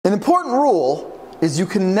An important rule is you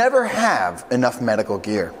can never have enough medical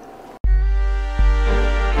gear.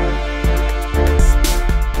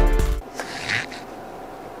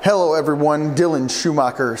 Hello everyone, Dylan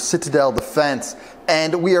Schumacher, Citadel Defense,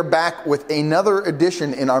 and we are back with another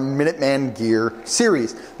edition in our Minuteman Gear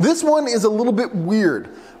series. This one is a little bit weird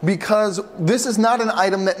because this is not an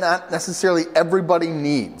item that not necessarily everybody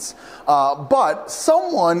needs. But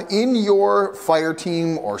someone in your fire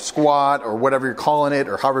team or squad or whatever you're calling it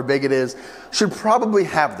or however big it is should probably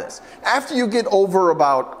have this. After you get over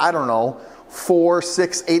about, I don't know, 4,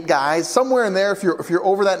 6, 8 guys, somewhere in there, if you're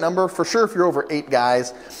over that number, for sure if you're over 8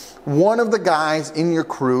 guys, one of the guys in your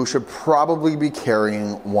crew should probably be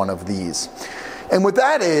carrying one of these. And what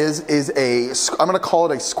that is I'm going to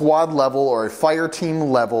call it a squad level or a fire team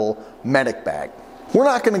level medic bag. We're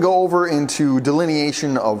not going to go over into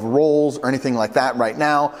delineation of roles or anything like that right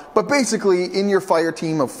now, but basically in your fire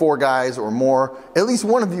team of 4 guys or more, at least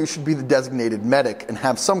one of you should be the designated medic and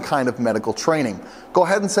have some kind of medical training. Go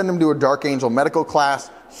ahead and send them to a Dark Angel medical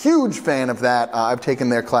class. Huge fan of that. I've taken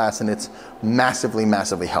their class and it's massively,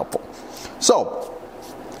 massively helpful. So,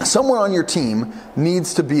 someone on your team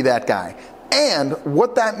needs to be that guy. And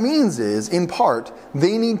what that means is, in part,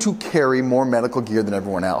 they need to carry more medical gear than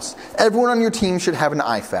everyone else. Everyone on your team should have an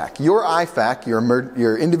IFAK. Your IFAK,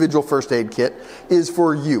 your individual first aid kit, is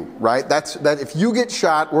for you, right? That if you get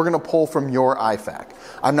shot, we're going to pull from your IFAK.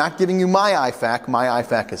 I'm not giving you my IFAK. My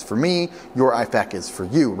IFAK is for me. Your IFAK is for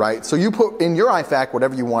you, right? So you put in your IFAK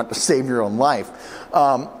whatever you want to save your own life.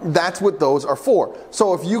 That's what those are for.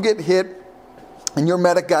 So if you get hit, and your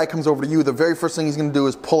medic guy comes over to you, the very first thing he's going to do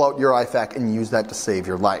is pull out your IFAK and use that to save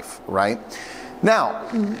your life, right? Now,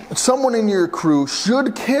 someone in your crew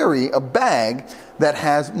should carry a bag that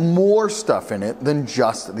has more stuff in it than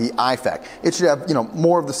just the IFAK. It should have,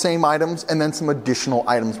 more of the same items and then some additional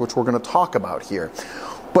items, which we're going to talk about here.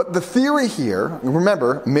 But the theory here,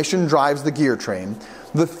 remember, mission drives the gear train.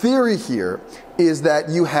 The theory here is that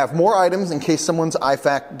you have more items in case someone's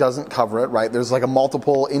IFAK doesn't cover it, right? There's like a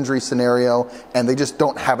multiple injury scenario and they just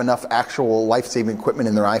don't have enough actual life-saving equipment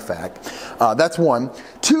in their IFAK. That's one.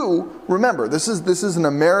 2, remember, this is an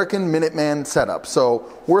American Minuteman setup.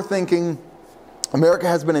 So we're thinking America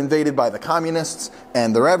has been invaded by the communists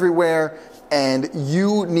and they're everywhere. And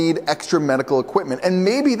you need extra medical equipment. And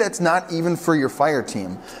maybe that's not even for your fire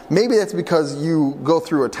team. Maybe that's because you go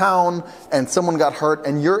through a town and someone got hurt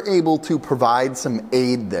and you're able to provide some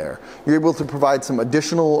aid there. You're able to provide some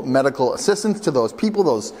additional medical assistance to those people,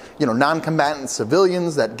 those non-combatant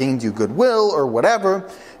civilians that gained you goodwill or whatever.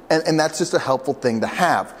 And that's just a helpful thing to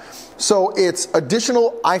have. So it's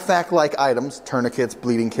additional IFAK-like items, tourniquets,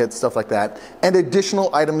 bleeding kits, stuff like that, and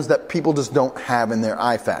additional items that people just don't have in their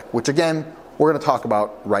IFAK, which again, we're going to talk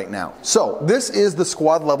about right now. So this is the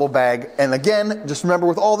squad level bag. And again, just remember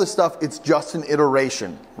with all this stuff, it's just an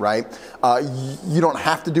iteration, right? You don't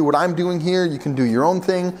have to do what I'm doing here. You can do your own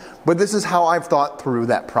thing. But this is how I've thought through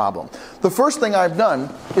that problem. The first thing I've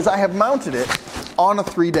done is I have mounted it on a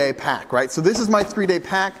 3-day pack, right? So this is my 3-day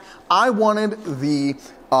pack. I wanted the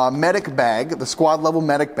medic bag, the squad level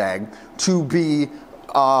medic bag, to be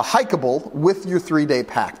hikeable with your 3-day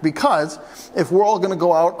pack, because if we're all going to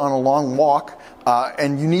go out on a long walk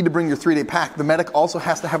and you need to bring your 3-day pack, the medic also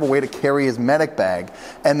has to have a way to carry his medic bag,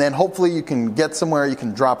 and then hopefully you can get somewhere, you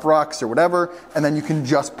can drop rocks or whatever, and then you can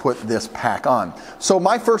just put this pack on. So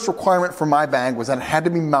my first requirement for my bag was that it had to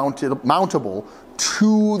be mountable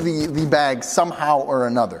to the bag somehow or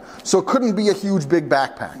another. So it couldn't be a huge big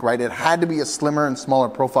backpack, right? It had to be a slimmer and smaller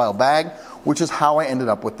profile bag, which is how I ended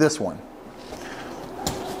up with this one.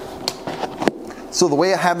 So the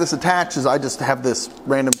way I have this attached is I just have this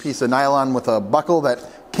random piece of nylon with a buckle that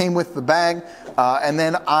came with the bag, and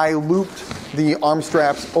then I looped the arm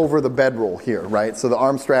straps over the bedroll here, right? So the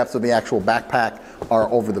arm straps of the actual backpack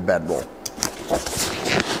are over the bedroll.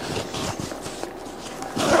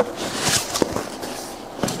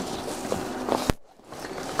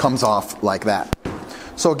 Comes off like that.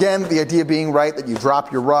 So again, the idea being, right, that you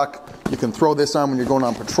drop your ruck, you can throw this on when you're going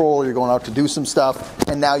on patrol, you're going out to do some stuff,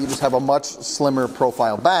 and now you just have a much slimmer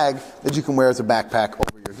profile bag that you can wear as a backpack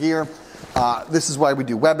over your gear. This is why we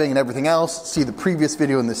do webbing and everything else. See the previous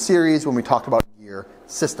video in this series when we talked about gear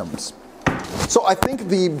systems. So I think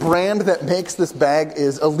the brand that makes this bag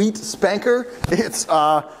is Elite Spanker. It's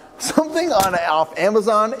something off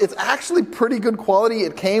Amazon. It's actually pretty good quality.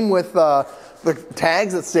 It came with the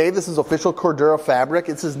tags that say this is official Cordura fabric.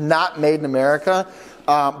 This is not made in America.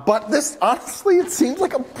 But this, honestly, it seems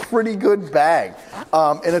like a pretty good bag.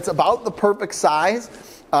 And it's about the perfect size.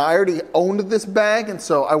 I already owned this bag, and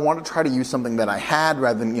so I wanted to try to use something that I had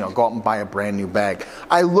rather than, go out and buy a brand new bag.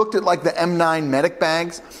 I looked at like the M9 Medic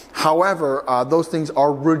bags. However, those things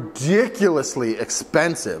are ridiculously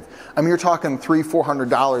expensive. I mean, you're talking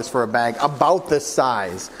 $300-400 for a bag about this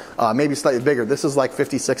size, maybe slightly bigger. This is like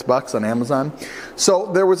 $56 on Amazon.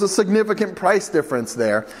 So there was a significant price difference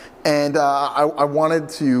there. And I wanted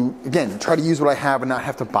to, again, try to use what I have and not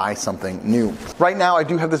have to buy something new. Right now, I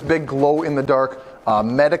do have this big glow-in-the-dark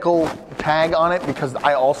medical tag on it because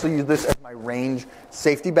I also use this as my range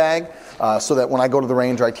safety bag so that when I go to the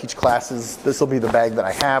range or I teach classes, this will be the bag that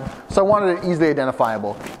I have. So I wanted it easily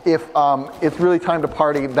identifiable. If it's really time to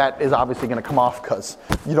party, that is obviously going to come off because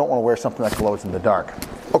you don't want to wear something that glows in the dark.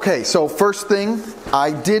 Okay, so first thing,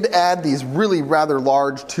 I did add these really rather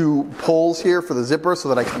large 2 pulls here for the zipper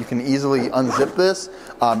so that you can easily unzip this.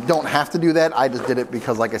 Don't have to do that. I just did it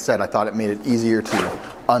because, like I said, I thought it made it easier to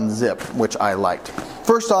unzip, which I liked.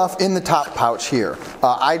 First off, in the top pouch here,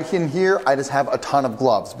 in here I just have a ton of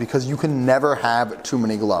gloves because you can never have too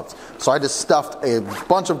many gloves. So I just stuffed a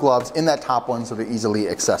bunch of gloves in that top one so they're easily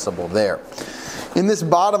accessible there. In this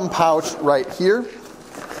bottom pouch right here,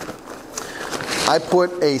 I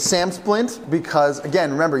put a SAM splint because,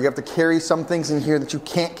 again, remember, you have to carry some things in here that you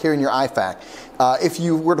can't carry in your IFAK. If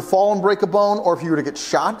you were to fall and break a bone, or if you were to get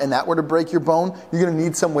shot and that were to break your bone, you're going to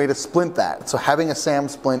need some way to splint that. So having a SAM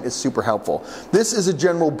splint is super helpful. This is a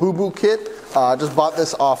general boo-boo kit. Just bought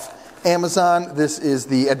this off Amazon. This is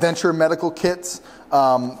the Adventure Medical Kits.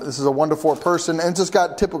 This is a 1 to 4 person, and it's just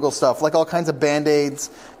got typical stuff, like all kinds of Band-Aids,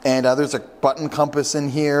 and there's a button compass in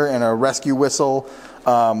here, and a rescue whistle.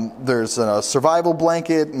 There's a survival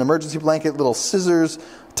blanket, an emergency blanket, little scissors,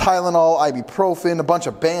 Tylenol, ibuprofen, a bunch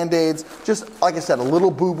of Band-Aids. Just, like I said, a little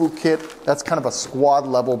boo-boo kit. That's kind of a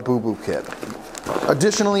squad-level boo-boo kit.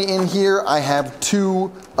 Additionally, in here, I have 2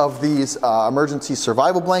 of these emergency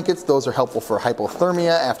survival blankets. Those are helpful for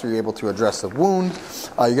hypothermia after you're able to address the wound.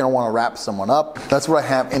 You're going to want to wrap someone up. That's what I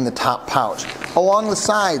have in the top pouch. Along the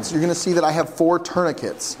sides, you're going to see that I have 4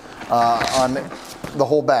 tourniquets on the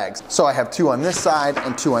whole bags. So I have 2 on this side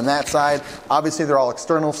and 2 on that side. Obviously they're all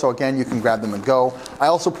external, so again, you can grab them and go. I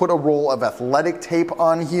also put a roll of athletic tape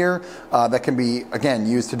on here that can be, again,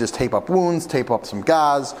 used to just tape up wounds, tape up some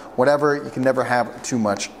gauze, whatever. You can never have too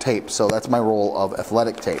much tape. So that's my roll of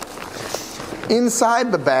athletic tape.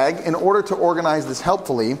 Inside the bag, in order to organize this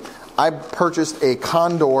helpfully, I purchased a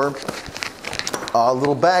Condor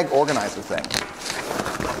little bag organizer thing.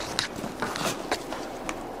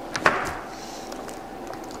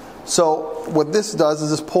 So what this does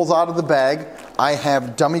is this pulls out of the bag. I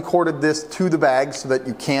have dummy corded this to the bag so that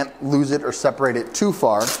you can't lose it or separate it too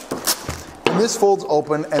far. And this folds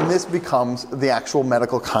open, and this becomes the actual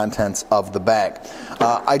medical contents of the bag.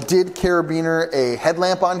 I did carabiner a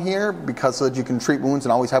headlamp on here because so that you can treat wounds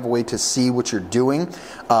and always have a way to see what you're doing.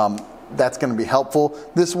 That's going to be helpful.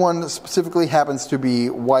 This one specifically happens to be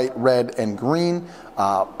white, red, and green,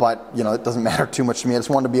 but it doesn't matter too much to me. I just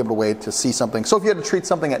wanted to be able to wait to see something. So if you had to treat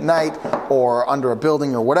something at night or under a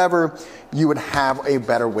building or whatever, you would have a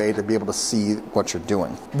better way to be able to see what you're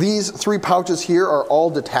doing. These 3 pouches here are all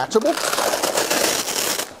detachable,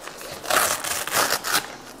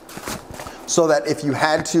 so that if you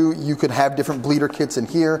had to, you could have different bleeder kits in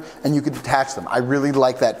here and you could detach them. I really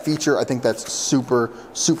like that feature. I think that's super,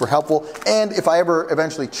 super helpful. And if I ever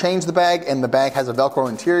eventually change the bag and the bag has a Velcro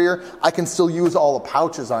interior, I can still use all the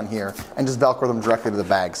pouches on here and just Velcro them directly to the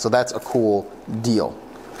bag. So that's a cool deal.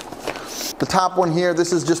 The top one here,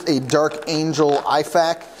 this is just a Dark Angel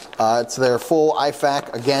IFAK. It's their full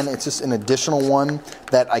IFAK. Again, it's just an additional one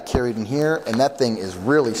that I carried in here, and that thing is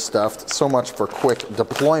really stuffed. So much for quick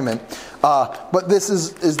deployment. But this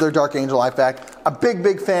is their Dark Angel IFAK. A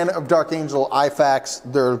big fan of Dark Angel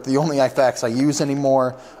IFAKs. They're the only IFAKs I use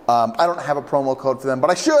anymore. I don't have a promo code for them,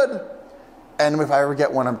 but I should. And if I ever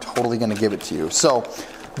get one, I'm totally going to give it to you. So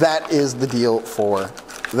that is the deal for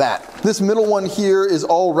that. This middle one here is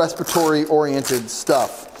all respiratory-oriented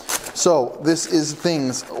stuff. So this is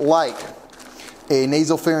things like a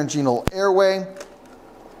nasopharyngeal airway,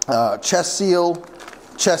 chest seal,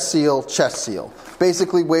 chest seal, chest seal.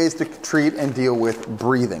 Basically ways to treat and deal with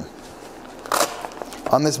breathing.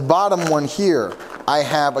 On this bottom one here, I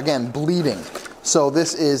have, again, bleeding. So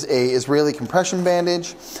this is a Israeli compression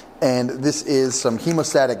bandage, and this is some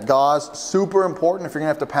hemostatic gauze. Super important if you're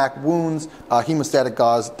going to have to pack wounds. Hemostatic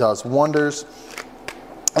gauze does wonders.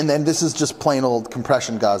 And then this is just plain old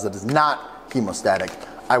compression gauze that is not hemostatic.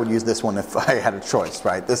 I would use this one if I had a choice,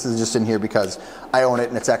 right? This is just in here because I own it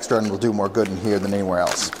and it's extra and will do more good in here than anywhere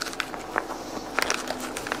else.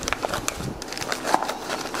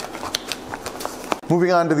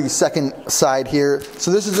 Moving on to the second side here.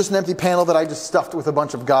 So this is just an empty panel that I just stuffed with a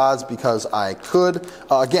bunch of gauze because I could.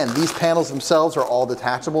 Again, these panels themselves are all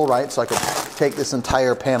detachable, right? So I could take this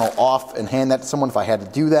entire panel off and hand that to someone if I had to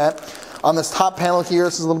do that. On this top panel here,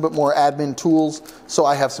 this is a little bit more admin tools. So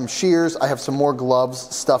I have some shears, I have some more gloves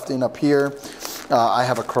stuffed in up here. I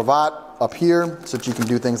have a cravat up here so that you can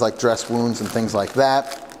do things like dress wounds and things like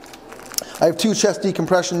that. I have 2 chest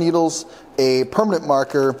decompression needles, a permanent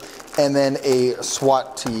marker, and then a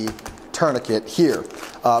SWAT T tourniquet here.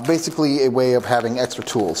 Basically a way of having extra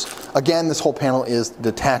tools. Again, this whole panel is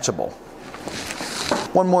detachable.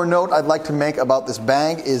 One more note I'd like to make about this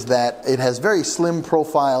bag is that it has very slim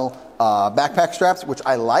profile backpack straps, which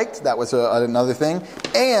I liked. That was another thing.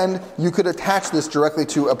 And you could attach this directly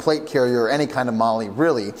to a plate carrier or any kind of molly,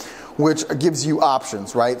 really, which gives you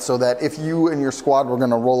options, right? So that if you and your squad were going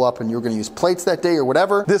to roll up and you're going to use plates that day or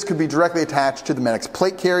whatever, this could be directly attached to the medic's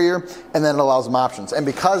plate carrier, and then it allows them options. And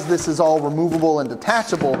because this is all removable and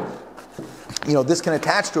detachable, you know, this can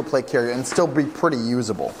attach to a plate carrier and still be pretty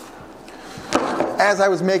usable. As I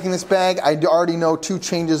was making this bag, I already know 2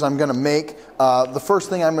 changes I'm going to make. The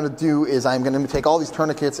first thing I'm going to do is I'm going to take all these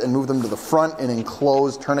tourniquets and move them to the front in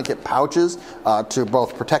enclosed tourniquet pouches to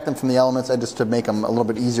both protect them from the elements and just to make them a little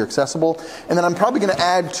bit easier accessible. And then I'm probably going to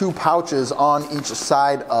add 2 pouches on each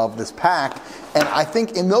side of this pack. And I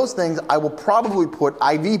think in those things, I will probably put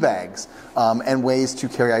IV bags and ways to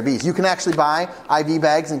carry IVs. You can actually buy IV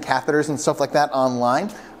bags and catheters and stuff like that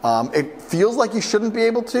online. It feels like you shouldn't be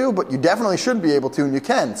able to, but you definitely should be able to, and you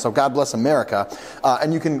can. So God bless America.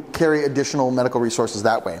 And you can carry additional medical resources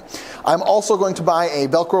that way. I'm also going to buy a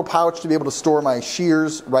Velcro pouch to be able to store my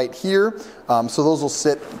shears right here. So those will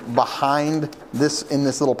sit behind this, in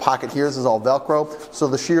this little pocket here. This is all Velcro. So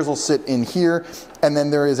the shears will sit in here. And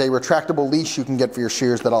then there is a retractable leash you can get for your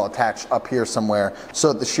shears that I'll attach up here somewhere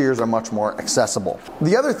so that the shears are much more accessible.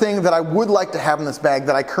 The other thing that I would like to have in this bag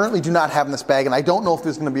that I currently do not have in this bag, and I don't know if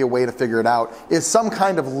there's going to be a way to figure it out, is some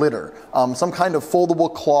kind of litter. Some kind of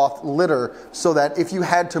foldable cloth litter so that if you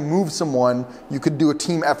had to move someone, you could do a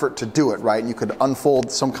team effort to do it, right? You could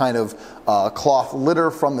unfold some kind of cloth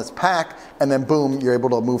litter from this pack and then boom, you're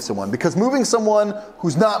able to move someone. Because moving someone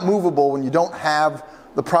who's not movable when you don't have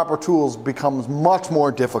the proper tools becomes much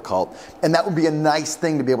more difficult, and that would be a nice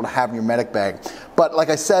thing to be able to have in your medic bag. But like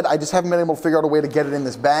I said, I just haven't been able to figure out a way to get it in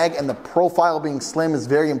this bag, and the profile being slim is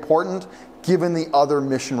very important given the other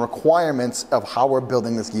mission requirements of how we're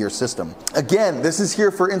building this gear system. Again, this is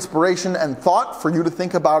here for inspiration and thought for you to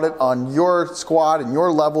think about it on your squad and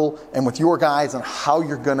your level and with your guys and how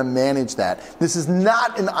you're going to manage that. This is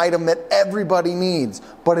not an item that everybody needs,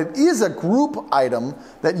 but it is a group item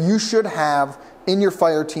that you should have in your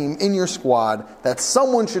fire team, in your squad, that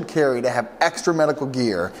someone should carry to have extra medical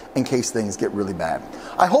gear in case things get really bad.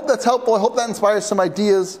 I hope that's helpful. I hope that inspires some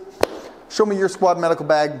ideas. Show me your squad medical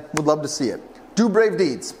bag. Would love to see it. Do brave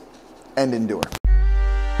deeds and endure.